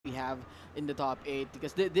have in the top 8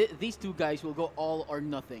 because these two guys will go all or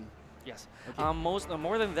nothing. Yes. Okay.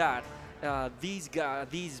 More than that,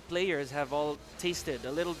 these players have all tasted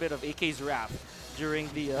a little bit of AK's wrath during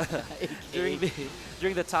the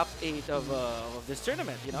during the top 8 of this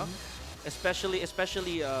tournament. You know, especially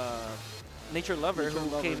Nature Lover,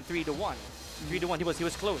 who came 3-1. 3-1. He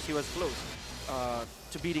was close. He was close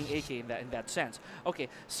to beating AK in that sense. Okay,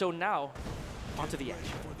 so now onto the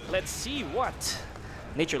action. Let's see what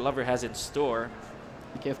Nature Lover has in store.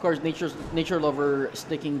 Okay, of course, Nature Lover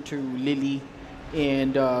sticking to Lily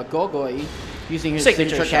and Gogoy using his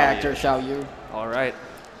signature character Xiaoyu. All right.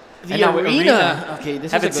 The arena. Okay,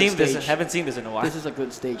 this is a good stage. Haven't seen this in a while. This is a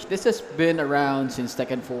good stage. This has been around since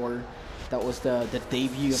Tekken 4. That was the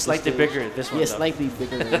debut of slightly bigger. This one. Yeah, slightly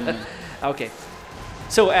bigger. Okay.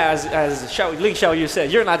 So as Ling Xiaoyu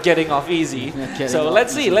said, you're not getting off easy. So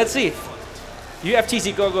let's see.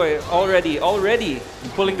 UTFC.Gogoy already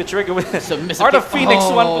pulling the trigger with Art of Phoenix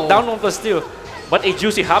down 1+2. But a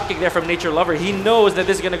juicy hop kick there from Nature Lover. He knows that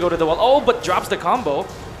this is gonna go to the wall. Oh, but drops the combo.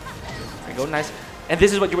 There you go, nice. And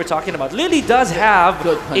this is what you were talking about. Lily does have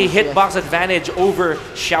a hitbox advantage over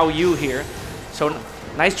Xiaoyu here. So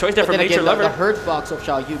nice choice there from Nature Lover. The hurt box of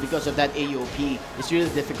Xiaoyu, because of that AOP, is really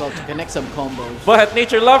difficult to connect some combos. But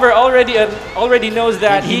Nature Lover already knows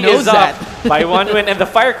that he is up by 1 win. And the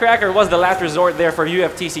Firecracker was the last resort there for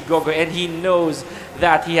UTFC.Gogoy, and he knows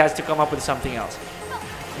that he has to come up with something else.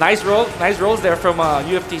 Nice rolls there from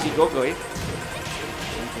UTFC.Gogoy.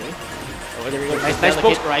 Oh, there we go. Nice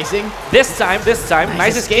poke. Rising. This time,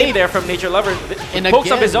 nice escape there from Nature Lover. And pokes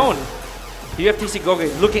up his own.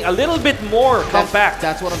 UTFC.Gogoy looking a little bit more compact.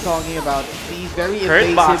 That's what I'm talking about. He's very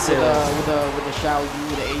evasive with the Xiaoyu,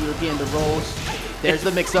 the AOP, and the rolls. There's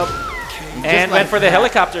the mix-up. And went for the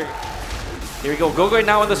helicopter. Here we go. Gogoy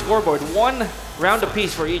now on the scoreboard. 1 round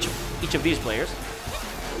apiece for each of these players.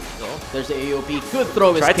 There's the AOP. Good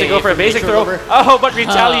throw. Tried to go for a basic throw. Oh, but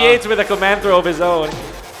retaliates with a command throw of his own.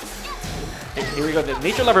 Here we go. The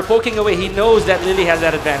Nature Lover poking away. He knows that Lily has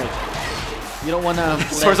that advantage. You don't want to...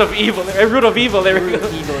 Source of evil. Root of evil. There we go.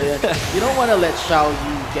 You don't want to let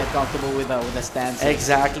Xiaoyu get comfortable with the stance.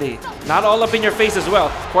 Exactly. Not all up in your face as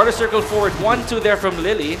well. Quarter circle forward. 1-2 there from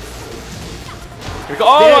Lily. Here we go.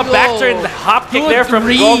 Oh, a back turn hop kick there from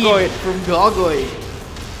Gogoy.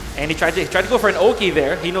 And he tried to go for an Oki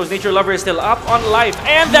there. He knows Nature Lover is still up on life.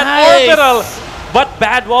 And that orbital! But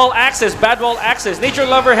bad wall access. Nature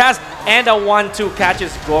Lover has, and a 1-2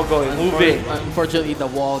 catches Gogoy moving. Unfortunately, the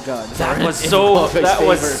wall gun. That was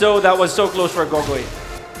so close for Gogoy.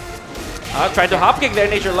 Tried to hop kick there,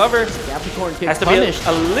 Nature Lover. Capricorn has to be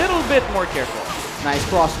a little bit more careful. Nice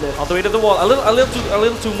cross lift. All the way to the wall. A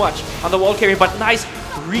little too much on the wall carry, but nice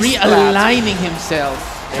realigning himself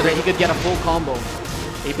so that he could get a full combo.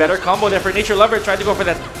 A better combo there for Nature Lover. Tried to go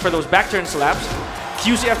for those back turn slaps.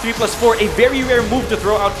 QCF 3+4, a very rare move to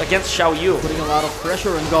throw out against Xiaoyu. Putting a lot of pressure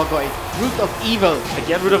on Gogoy. Root of evil.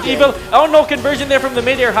 Again, Root of evil. Oh, no conversion there from the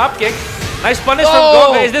mid-air hop kick. Nice punish from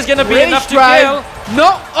Gogoy. Is this going to be enough to kill?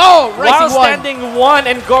 No. Oh, while standing 1,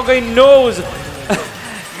 and Gogoy knows.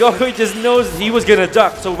 Gogoy just knows he was going to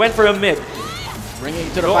duck, so went for a mid. Bringing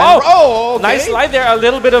it to the final. Oh, okay. Nice slide there. A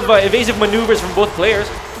little bit of evasive maneuvers from both players.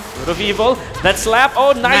 Root of evil. That slap.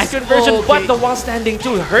 Oh, nice conversion. Okay. But the wall standing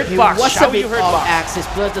too. Hurt box. What's a bit off axis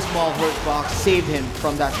plus the small hurt box saved him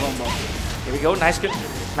from that combo. Here we go.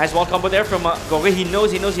 Nice wall combo there from Gogoy. He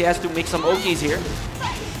knows he has to make some Okis here.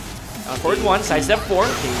 Forward 1. Sidestep 4.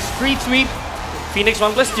 Okay. Street sweep. Phoenix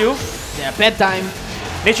 1+2. Yeah, bedtime.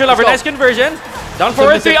 Nature Lover. Nice conversion. Down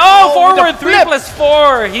forward 3. Oh, forward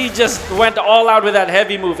 3+4. He just went all out with that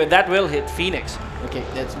heavy move, and that will hit Phoenix. Okay,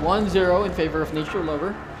 that's 1-0 in favor of Nature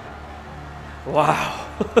Lover. Wow.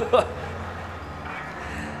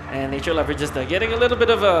 And Nature Lover just getting a little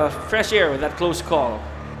bit of fresh air with that close call.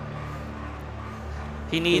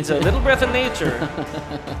 He needs a little breath of nature.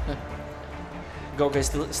 Gogoy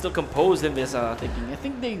still composed in this. I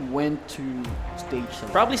think they went to stage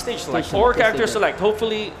select. Probably stage select or character select.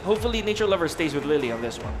 Hopefully Nature Lover stays with Lily on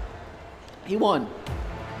this one. He won.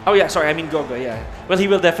 Oh yeah, sorry, I mean Gogoy. Yeah. Well, he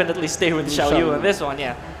will definitely stay with Xiaoyu on this one.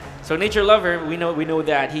 Yeah. So Nature Lover, we know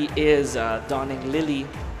that he is donning Lily,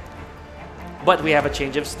 but we have a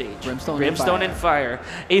change of stage. Brimstone and Fire,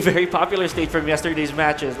 a very popular stage from yesterday's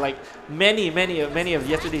matches. Like many of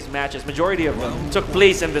yesterday's matches, majority of them took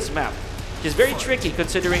place in this map. Which is very tricky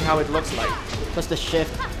considering how it looks like. Plus the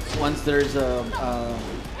shift once there's a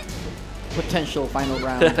potential final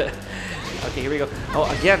round. Okay, here we go. Oh,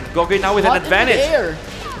 again, Gogoy now with an advantage.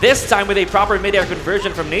 This time with a proper mid-air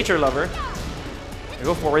conversion from Nature Lover.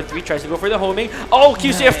 Go forward 3, tries to go for the homing. Oh,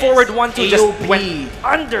 QCF forward 1-2 just went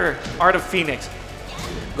under Art of Phoenix.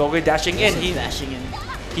 Gogoy dashing in. Dashing in.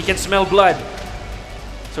 He can smell blood.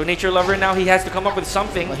 So Nature Lover now, he has to come up with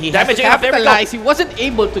something. Well, he damaging has to enough. There we go. He wasn't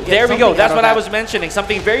able to get There we go. That's what I that. was mentioning.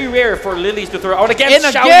 Something very rare for Lilies to throw out against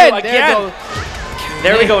And Xiaoyu again.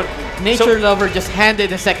 There we go. Nature Lover just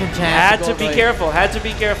handed a second chance. Had to be careful. Had to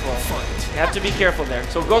be careful. Have to be careful there.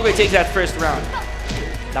 So Gogoy takes that first round.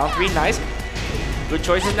 Down 3, nice. Good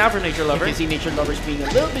choices now for Nature Lover. You can see Nature Lover's being a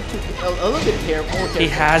little bit more careful. He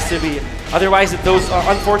has to be. Otherwise, those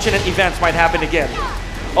unfortunate events might happen again.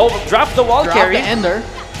 Oh, drop the wall carry. The ender.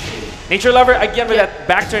 Nature Lover again with that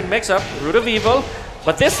back turn mix-up. Root of Evil.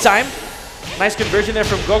 But this time, nice conversion there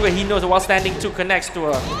from Gogoy. He knows the while standing 2 connects to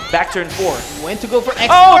a back turn 4. Went to go for X.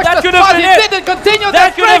 Oh, that could have been it. Didn't continue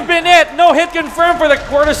that could have been it. No hit confirmed for the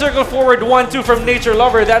quarter circle forward 1-2 from Nature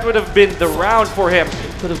Lover. That would have been the round for him.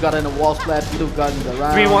 Could have gotten a wall splat. Could have gotten the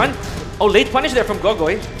round. 3-1. Oh, late punish there from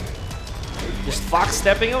Gogoy. Just Fox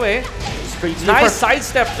stepping away. Nice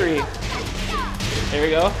sidestep 3. There we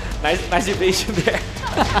go. Nice evasion there.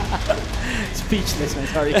 Speechless, man.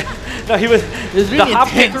 Sorry. No, he was. Really the hop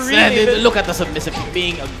kick really. Look at the submissive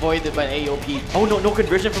being avoided by AOP. Oh no, no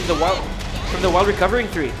conversion from the while recovering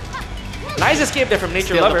 3. Nice escape there from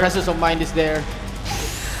Nature Lover. The presence of mind is there.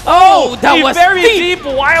 Oh, that was very deep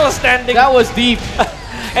while standing. That was deep.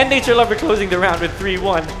 And Nature Lover closing the round with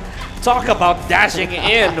 3-1. Talk about dashing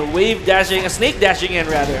in, wave dashing, a snake dashing in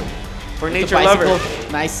rather, for Nature Lover.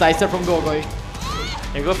 Nice sidestep from Gogoy.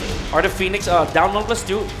 There you go. Art of Phoenix, down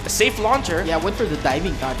 1+2. A safe launcher. Yeah, went for the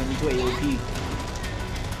diving pattern into AOP.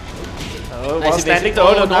 Oh, nice while standing.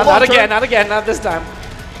 Oh, no, not again, not again, not this time.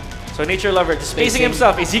 So Nature Lover just spacing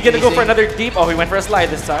himself. Is he going to go for another deep? Oh, he went for a slide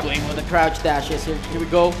this time. Going with the crouch dashes. Here we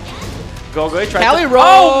go. Gogoy tried Cali to... roll.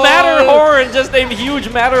 Oh, Matterhorn! Just a huge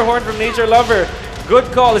Matterhorn from Nature Lover. Good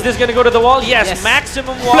call. Is this going to go to the wall? Yes.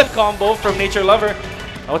 Maximum wall combo from Nature Lover.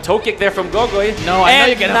 Oh, toe kick there from Gogoy. No, I know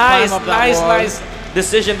you're going to climb up that wall. Nice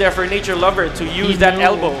decision there for Nature Lover to use that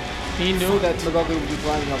elbow. He knew that Gogoy would be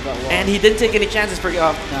climbing up that wall. And he didn't take any chances for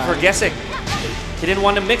guessing. He didn't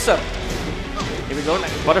want to mix up. Here we go.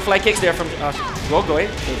 Butterfly kicks there from Gogoy.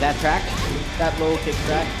 Okay, that track. That low kick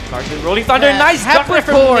track. Carson Rolling Thunder. Nice duck there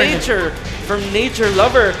from Nature. From Nature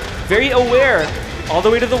Lover. Very aware. All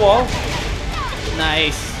the way to the wall.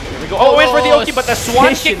 Nice. Here we go. Oh, went for the Oki, but the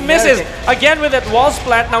swan kick misses. Again with that wall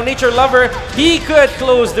splat. Now Nature Lover, he could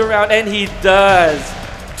close the round, and he does.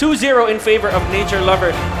 2-0 in favor of Nature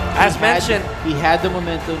Lover. As mentioned, he had the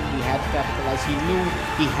momentum. He had to capitalize. He knew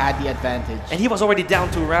he had the advantage. And he was already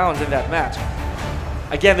down 2 rounds in that match.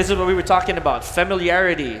 Again, this is what we were talking about.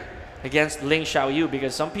 Familiarity against Ling Xiaoyu,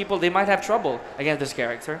 because some people, they might have trouble against this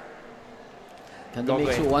character. And it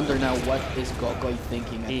makes you wonder now, what is Gogoy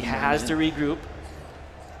thinking? He has to regroup.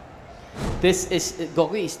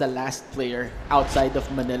 Gogoy is the last player outside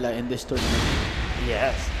of Manila in this tournament.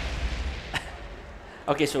 Yes.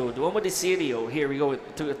 Okay, so Duomo de Sirio. Here we go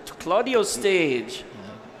to Claudio's stage.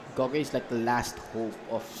 Gogoy is like the last hope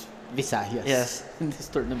of Visayas in this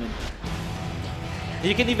tournament.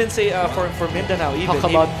 You can even say for Mindanao. Even talk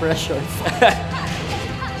about pressure.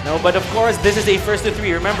 No, but of course, this is a first to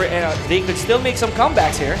 3. Remember, they could still make some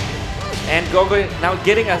comebacks here. And Gogoy now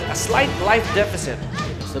getting a slight life deficit.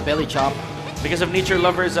 It's the belly chop. Because of Nature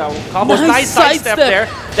Lover's combos. Nice sidestep there.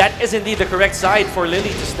 That is indeed the correct side for Lily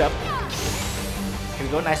to step. Here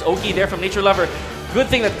we go. Nice Oki there from Nature Lover. Good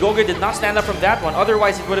thing that Gogoy did not stand up from that one.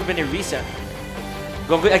 Otherwise, it would have been a reset.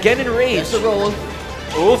 Gogoy again in rage. There's the roll.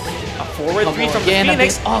 Oof. A forward 3 from the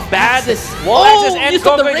Phoenix. Bad. Wall axis, and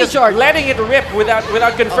Gogoy just letting it rip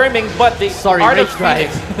without confirming. But the Art of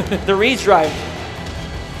Phoenix. The rage drive.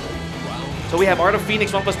 So we have Art of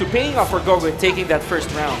Phoenix 1+2 paying off for Gogoy, taking that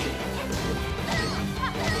first round.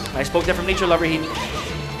 Nice poke there from Nature Lover. He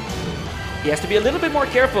has to be a little bit more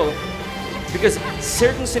careful, because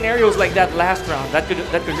certain scenarios like that last round, that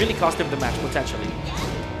could really cost him the match potentially.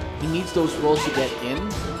 He needs those rolls to get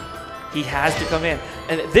in. He has to come in,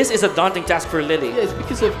 and this is a daunting task for Lily. Yeah, it's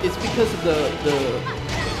because of the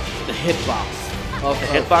hitbox of the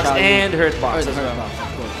hitbox and hurtbox.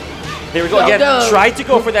 There we go No, again. no. Try to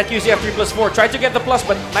go for that QCF 3+4. Try to get the plus,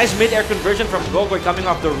 but nice mid-air conversion from Gogoy coming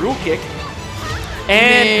off the Roo kick.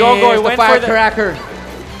 And Gogoy went for the firecracker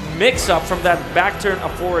mix-up from that back turn a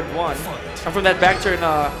forward 1. Or from that back turn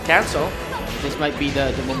cancel. This might be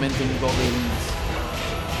the momentum Gogoy needs.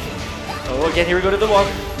 Oh, again, here we go to the wall.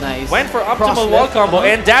 Nice. Went for optimal wall combo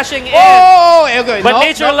and dashing in. Oh, okay. But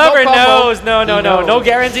Nature Lover knows. No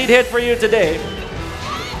guaranteed hit for you today.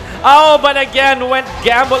 Oh, but again, went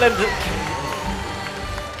gamble and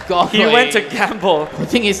he went to gamble.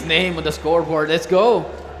 Putting his name on the scoreboard. Let's go.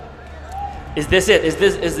 Is this it? Is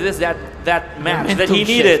this that that match that he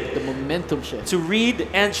needed. The momentum shift. To read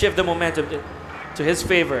and shift the momentum to his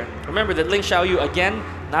favor. Remember that Ling Xiaoyu, again,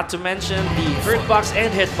 not to mention the hurt box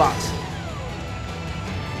and hit box.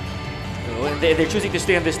 Oh, and they're choosing to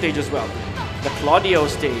stay on this stage as well. The Claudio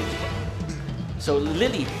stage. So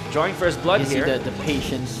Lily drawing first blood here. You see the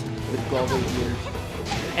patience with Gogoy here.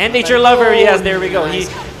 And Nature Lover, yes, there we go. Nice.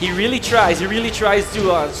 He really tries. He really tries to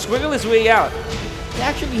squiggle his way out. He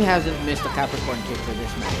actually hasn't missed a Capricorn kick for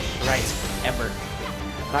this match. Right. Ever.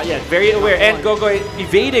 Not yet. Very aware. And Gogoy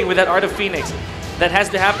evading with that Art of Phoenix. That has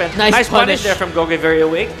to happen. Nice punish there from Gogoy, very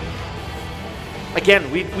awake. Again,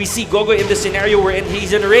 we see Gogoy in the scenario wherein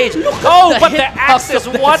he's in rage. Oh, but the axis,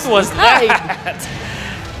 what was that?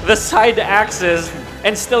 The side axis,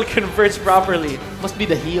 and still converts properly. Must be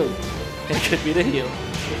the heel. It could be the heel.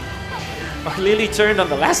 Or Lily turned on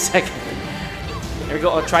the last second. There we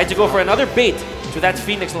go. Tried to go for another bait to that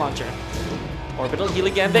Phoenix launcher. Orbital heal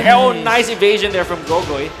again. There. Oh, nice evasion there from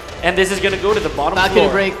Gogoy. And this is going to go to the bottom floor. Back in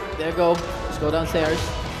break. There you go. Let's go downstairs.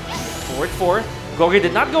 Forward 4. Gogoy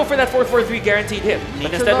did not go for that 4-4-3 guaranteed hit,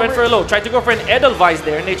 but instead went for a low. Tried to go for an Edelweiss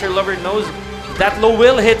there. Nature Lover knows that low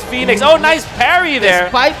will hit Phoenix. Oh, nice parry there.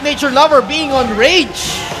 Despite Nature Lover being on rage.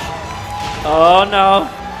 Oh, no.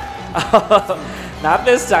 Not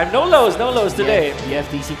this time. No lows today. Yeah,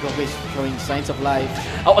 the FTC is showing signs of life.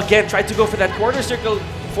 Oh, again, tried to go for that quarter circle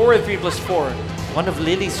forward 3+4. One of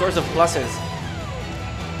Lily's source of pluses.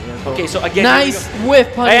 Okay, so again, nice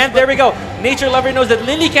whiff punch. And there we go. Nature Lover knows that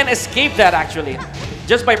Lily can escape that actually,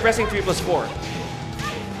 just by pressing 3+4.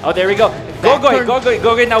 Oh, there we go.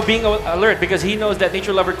 Gogoy now being alert because he knows that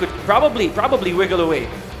Nature Lover could probably wiggle away.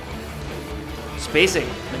 Spacing.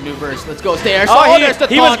 Maneuvers. Let's go stairs. Oh, there's the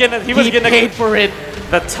taunt. He was gonna paid for it.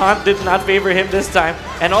 The taunt did not favor him this time.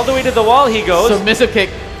 And all the way to the wall he goes. Submissive kick.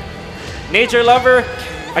 Nature Lover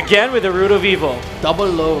again with the Root of Evil. Double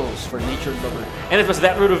lows for Nature Lover. And it was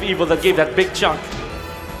that Root of Evil that gave that big chunk.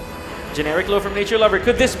 Generic low from Nature Lover.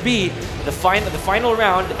 Could this be the final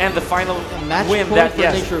round and the final win? That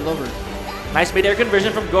yes. Nature Lover. Nice mid-air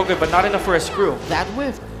conversion from Gogoy, but not enough for a screw. That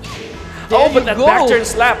whiff. But that back turn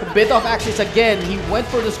slap. A bit of axis again. He went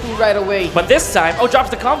for the screw right away. But this time, drops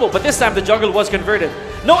the combo. But this time the juggle was converted.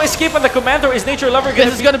 No escape on the commando. Is Nature Lover gonna?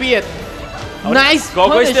 This is gonna be it. Oh, nice.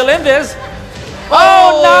 Gogoy still in this.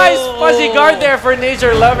 Oh, nice fuzzy guard there for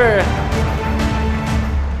Nature Lover.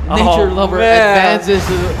 Nature Lover advances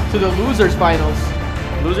to the losers finals.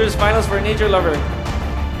 Losers finals for Nature Lover.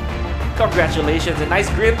 Congratulations. A nice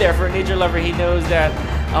grin there for Nature Lover. He knows that,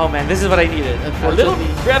 oh man, this is what I needed. A little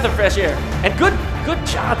breath of fresh air. And good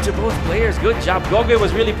job to both players. Good job. Gogoy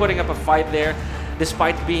was really putting up a fight there,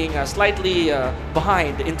 despite being slightly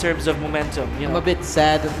behind in terms of momentum. I'm a bit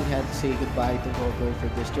sad that we had to say goodbye to Gogoy for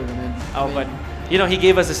this tournament. But he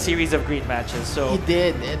gave us a series of great matches. So he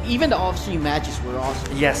did, and even the off-stream matches were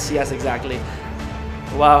awesome. Yes, exactly.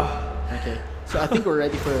 Wow. Okay, so I think we're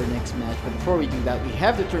ready for our next match. But before we do that, we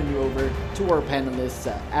have to turn you over to our panelists,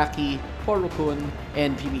 Aki, Porokun,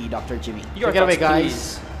 and PBE Dr. Jimmy. Take it away,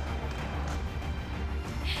 guys.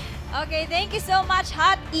 Okay, thank you so much,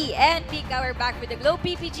 Hot E and Pika. We're back with the Globe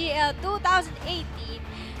PPGL 2018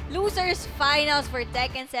 Losers Finals for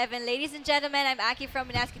Tekken 7. Ladies and gentlemen, I'm Aki from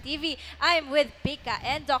MineskiTV. I'm with Pika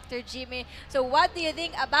and Dr. Jimmy. So what do you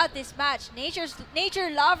think about this match? Nature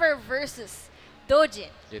Lover versus Dojin.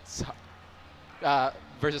 It's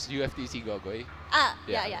versus UTFC.Gogoy.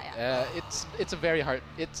 Yeah. It's very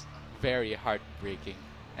heartbreaking.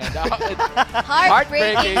 And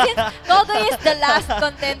heartbreaking. Since Gogoy is the last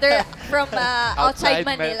contender from outside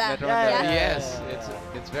Manila. Yes,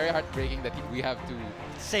 it's very heartbreaking that we have to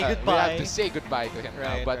say goodbye. We have to say goodbye to him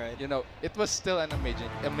now. But it was still an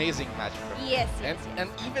amazing match for him. Yes. And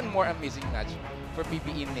even more amazing match for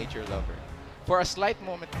PPE Nature Lover. For a slight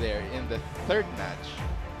moment there in the third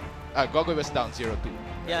match, Gogoy was down 0-2.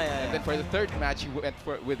 And then for the third match, he went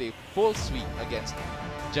with a full sweep against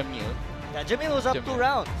Jamil. Yeah, Jamil was up 2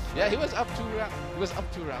 rounds. Yeah, he was up 2 rounds. He was up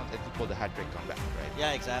 2 rounds and he pulled a hat-trick comeback, right?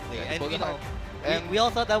 Yeah, exactly. Yeah, and we all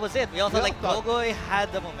thought that was it. We all thought like Gogoy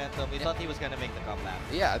had the momentum. We thought he was gonna make the comeback.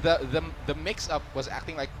 Yeah, the mix-up was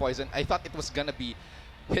acting like poison. I thought it was gonna be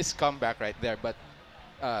his comeback right there, but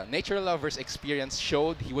Nature Lover's experience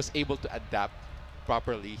showed he was able to adapt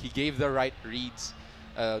properly. He gave the right reads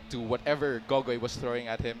to whatever Gogoy was throwing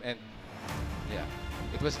at him, and yeah,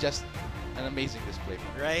 it was just an amazing display.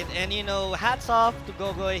 Right, and you know, hats off to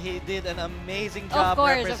Gogoy. He did an amazing job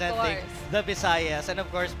representing the Visayas and of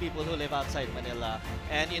course people who live outside Manila.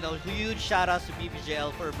 And you know, huge shout outs to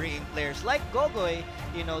PPGL for bringing players like Gogoy,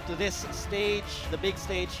 you know, to this stage, the big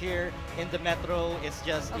stage here in the Metro. It's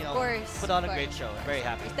just, you know, put on a great show. I'm very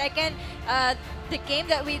happy. Tekken, the game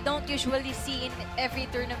that we don't usually see in every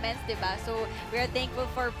tournament, diba? So we are thankful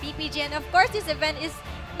for PPG, and of course this event is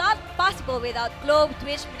not possible without Globe,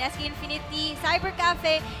 Twitch, Mineski Infinity, Cyber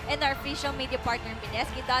Cafe, and our official media partner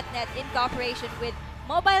Mineski.net in cooperation with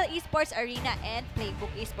Mobile Esports Arena and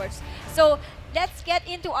Playbook Esports. So let's get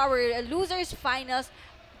into our losers finals.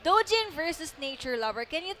 Dojin versus Nature Lover.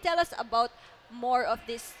 Can you tell us about more of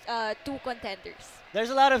these two contenders? There's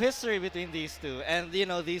a lot of history between these two, and you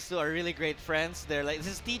know, these two are really great friends. They're like, this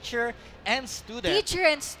is teacher and student. Teacher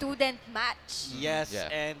and student match. Yes,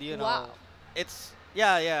 and you know, it's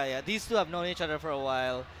these two have known each other for a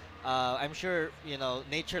while. I'm sure, you know,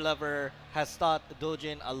 Nature Lover has taught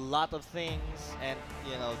Dojin a lot of things, and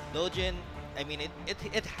you know, Dojin, I mean,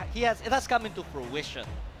 it has come into fruition,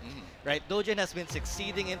 right? Dojin has been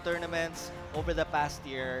succeeding in tournaments over the past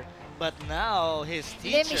year, but now his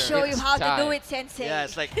teacher. Let me show you how to do it, Sensei. Yeah,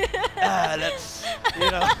 it's like, let's,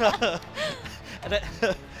 you know,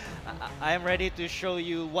 I'm ready to show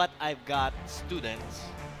you what I've got, students,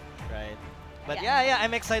 right? But yeah,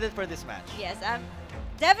 I'm excited for this match. Yes, I'm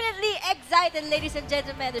definitely excited, ladies and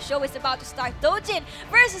gentlemen. The show is about to start. Dojin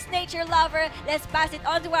versus Nature Lover. Let's pass it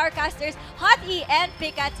on to our casters, Hot E and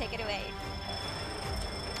Pika. Take it away.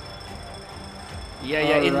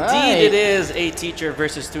 Indeed it is a teacher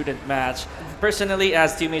versus student match. Personally,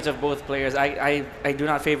 as teammates of both players, I do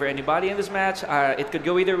not favor anybody in this match. It could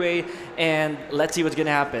go either way, and let's see what's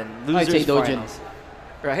gonna happen. Losers finals.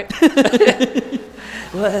 Right?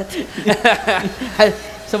 What?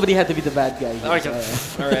 Somebody had to be the bad guy. All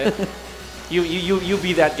right. You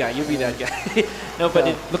be that guy. You be that guy. No, but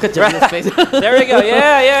look at Jerry's face. There we go.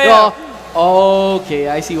 Yeah. Okay,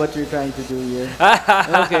 I see what you're trying to do here.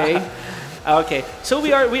 Okay. Okay. So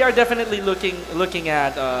we are definitely looking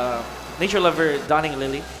at Nature Lover donning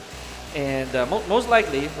Lily, and most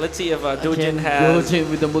likely, let's see if Dojin has Dojin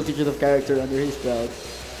with the multitude of character under his belt.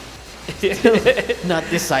 Not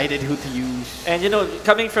decided who to use. And you know,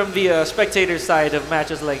 coming from the spectator side of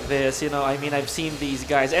matches like this, you know, I mean, I've seen these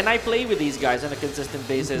guys, and I play with these guys on a consistent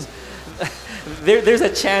basis. There's a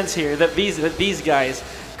chance here that these guys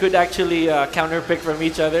could actually counterpick from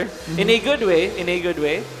each other in a good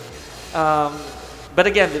way. But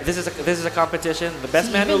again, this is a competition. The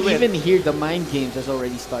best man will win. Even here, the mind games has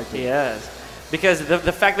already started. Yes. Because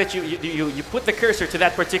the fact that you put the cursor to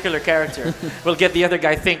that particular character will get the other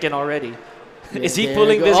guy thinking already. Is he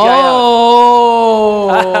pulling this guy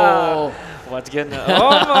out? What's getting? Oh no!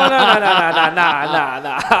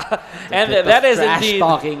 And that is indeed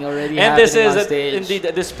talking already. And this is indeed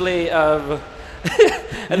a display of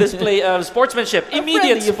sportsmanship,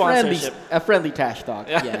 immediate sponsorship, a friendly trash talk.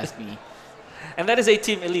 If you ask me. And that is a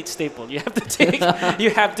Team Elite staple. You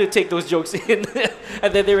have to take those jokes in.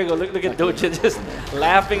 And then there we go. Look at Dojin just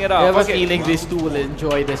laughing it off. I have a feeling these two will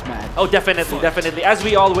enjoy this match. Oh, definitely, as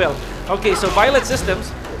we all will. Okay, so Violet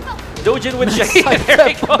Systems, Dojin with Shaheen. There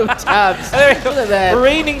we go. Jabs. There we go.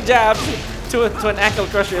 Raining jabs to an ankle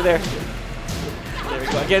crusher there. There we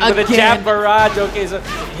go. Again with a jab barrage. Okay, so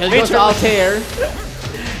Nature Altair.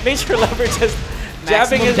 Nature Lover just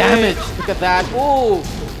jabbing his damage. Look at that. Ooh.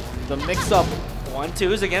 The mix-up.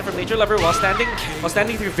 1-2s again from Nature Lover while standing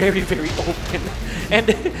through very open. And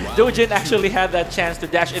Dojin actually had that chance to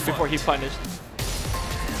dash in before he punished.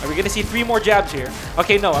 Are we gonna see 3 more jabs here?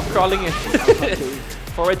 Okay, no, I'm crawling in.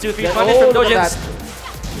 Forward 2-3 punish from Dojin.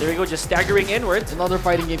 There we go, just staggering inwards. In other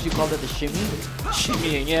fighting games, you call that the shimmy?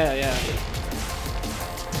 Shimmying, yeah.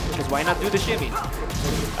 Because why not do the shimmy?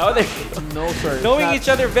 Oh, there you go. No, sir. Knowing each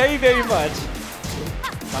other very much.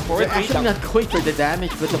 They're actually not going for the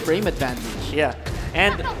damage with the frame advantage. Yeah,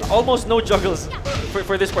 and almost no juggles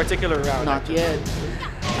for this particular round. Not yet.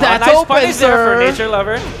 That's nice punish there for Nature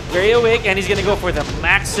Lover. Very awake, and he's gonna go for the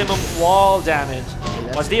maximum wall damage.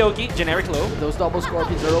 What's the Oki? Generic low. Those double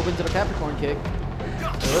scorpions are open to the Capricorn kick.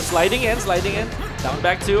 Sliding in. Down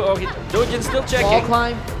back to Oki. Dojin still checking. Wall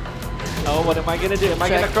climb. Oh, what am I gonna do? Am I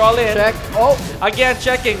gonna crawl in? Check. Oh! Again,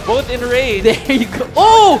 checking. Both in raid. There you go.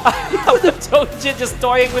 Oh! Dojin just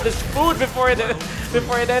toying with his food before it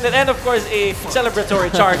ended. And of course, a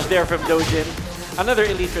celebratory charge there from Dojin. Another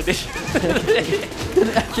elite tradition.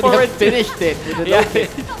 Actually finished it with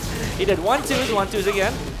He did 1-2s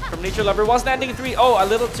again from Nature Lover while standing 3. Oh, a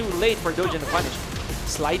little too late for Dojin to punish.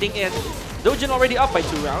 Sliding in. Dojin already up by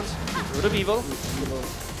 2 rounds. Root of Evil.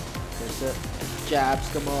 Jabs,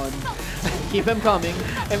 come on. Keep him coming.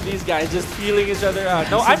 And these guys just feeling each other out.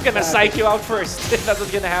 No, I'm gonna psych you out first. That's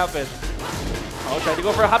what's gonna happen. Oh, trying to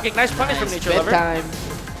go for a hop kick. Nice punish from Nature Lover. Time.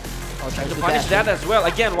 Trying to punish that as well.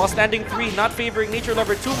 Again, while standing 3, not favoring Nature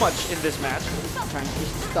Lover too much in this match. Trying to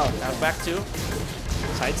stop. Now back 2.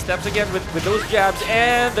 Side steps again with those jabs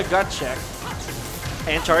and the gut check.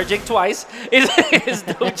 And charging twice is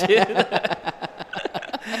Dojin.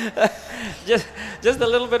 just a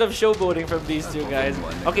little bit of showboating from these two guys.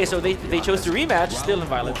 Okay, so they chose to rematch, still in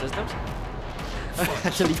Violent Systems.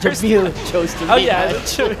 Actually, Jamil chose to rematch. Oh yeah,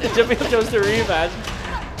 Jamil chose to rematch.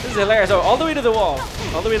 This is hilarious. So all the way to the wall.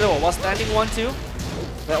 All the way to the wall. While standing 1-2.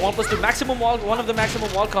 That 1+2 maximum wall, one of the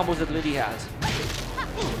maximum wall combos that Lily has.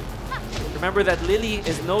 Remember that Lily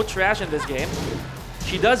is no trash in this game.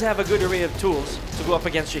 She does have a good array of tools to go up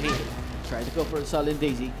against Shaheen. Trying to go for a solid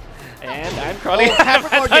daisy. And I'm crawling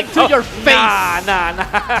to your face. Nah.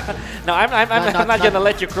 No, I'm not gonna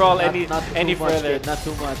let you crawl any further. Not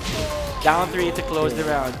too much. Down 3 to close the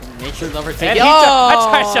round. Nature Lover And taking. he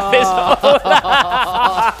charged up his own.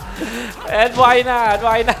 And why not?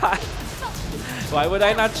 Why not? Why would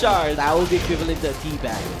I not charge? That would be equivalent to a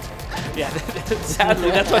teabag. Yeah,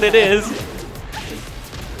 sadly, that's what it is.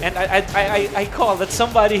 And I call that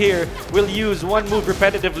somebody here will use one move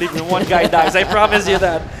repetitively when one guy dies. I promise you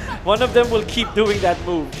that. One of them will keep doing that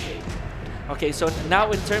move. Okay, so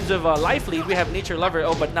now in terms of life lead, we have Nature Lover.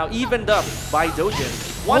 Oh, but now evened up by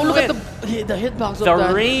Dojin. One look win. at the hitbox of The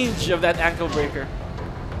that. range of that ankle breaker.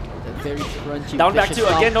 That very crunchy. Down back 2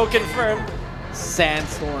 vicious again, stomp. no confirm.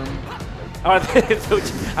 Sandstorm. Oh,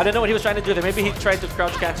 I don't know what he was trying to do there. Maybe he tried to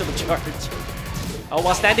crouch cancel the charge. Oh,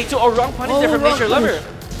 while standing 2. Oh, wrong punish there from wrong Nature punish.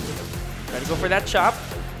 Lover. Trying to go for that chop.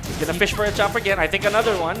 He's gonna fish for a chop again. I think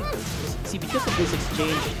another one. See, because of this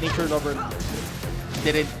exchange, Nature Lover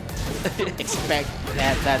didn't expect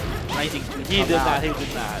that rising speed. He did not. He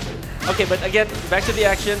did not. Okay, but again, back to the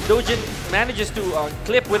action. Dojin manages to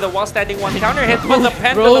clip with a while standing 1 counter hit, but the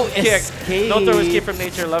pendulum kick. No throw escape from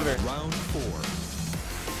Nature Lover. Round 4.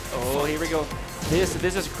 Oh, here we go.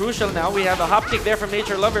 This is crucial now. We have a hop kick there from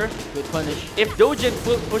Nature Lover. Good punish. If Dojin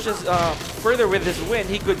pushes further with this win,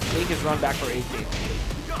 he could make his run back for 18.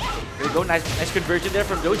 There you go. Nice conversion there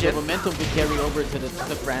from The Dojin. momentum could carry over to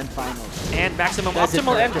the grand finals. And maximum That's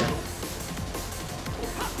optimal it, ender.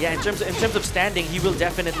 Yeah, in terms of standing, he will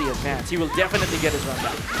definitely advance. He will definitely get his run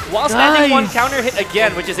back. While standing 1 counter hit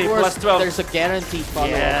again, which is a Of course, +12. There's a guaranteed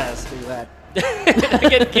follow-up Yes. to that.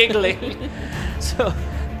 Again, giggling. So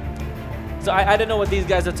I don't know what these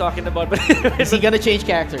guys are talking about, but Is he gonna change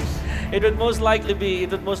characters? it would most likely be.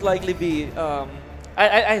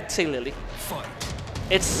 I'd say Lily. Fight.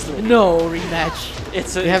 It's Lily. No rematch.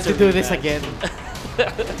 We We have to do this again.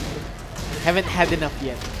 Haven't had enough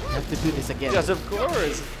yet. We have to do this again. Yes, of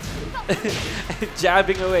course.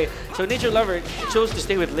 Jabbing away. So Nature Lover chose to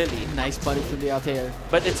stay with Lily, Nice punish from the Altair.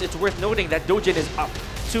 but it's worth noting that Dojin is up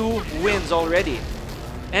 2 wins already,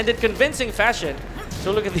 and in convincing fashion.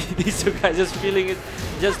 So look at these two guys just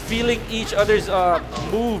feeling each other's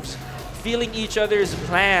moves, feeling each other's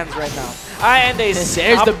plans right now. And a There's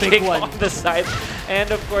stop the big kick one. on the side, and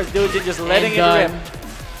of course Dojin just letting it done. rip.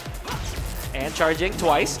 And charging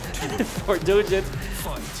twice for Dojin.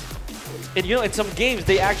 Fight. And you know, in some games,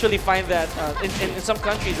 they actually find that, in some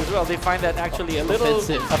countries as well, they find that actually a little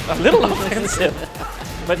offensive.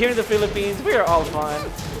 But here in the Philippines, we are all fun.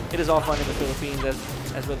 It is all fun in the Philippines,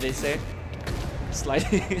 as what they say.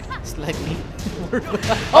 Slightly. Slightly.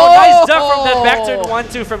 Oh, nice duck from that back turn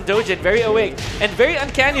 1-2 from Dojin. Very awake. And very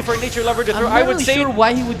uncanny for Nature Lover to throw. I'm I not would really say, sure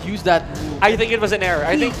why he would use that move. I think it was an error.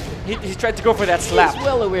 I think he tried to go for that slap. He's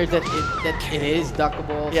well aware that it is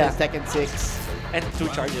duckable Yeah. since Tekken 6. And 2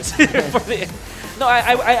 charges. For the, no,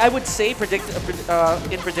 I would say in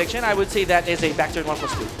prediction, I would say that is a back turn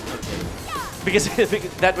 1+2. Because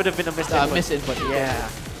that would have been a missed input. Missed input. Yeah.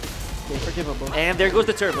 Okay, forgivable. And there goes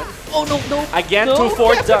the turban. Oh no! Again, no,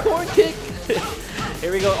 2-4 duck. Capricorn kick.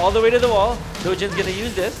 Here we go, all the way to the wall. Dojin's gonna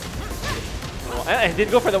use this. Oh, and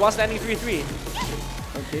did go for the wall standing 3-3.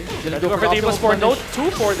 Okay. Go for the +4. No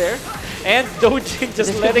 2-4 there. And Dojin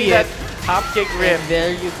just letting that hop kick rip. And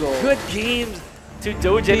there you go. Good games to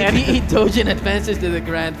Dojin. PBE Dojin advances to the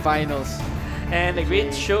grand finals. And a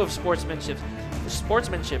great show of sportsmanship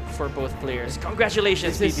for both players.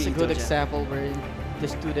 Congratulations, This is PBE a good Dojin. example where the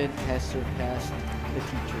student has surpassed the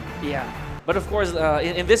teacher. Yeah, but of course,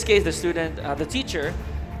 in this case, the teacher,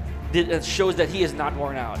 shows that he is not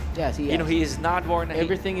worn out. Yes, he You know, has. he is not worn out.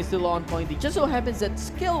 Everything is still on point. It just so happens that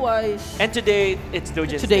skill-wise, And today, it's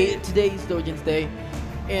Dojin's today day. is Dojin's day,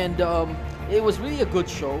 and it was really a good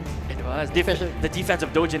show. It was. Especially- The defense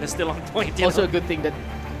of Dojin is still on point. You Also know? a good thing that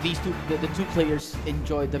the two players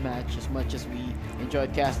enjoyed the match as much as we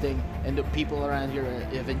enjoyed casting, and the people around here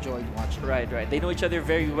have enjoyed watching. Right. They know each other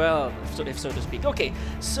very well, if so to speak. Okay,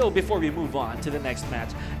 so before we move on to the next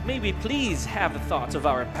match, may we please have the thoughts of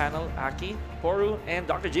our panel, Aki, Poru, and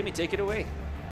Dr. Jimmy. Take it away.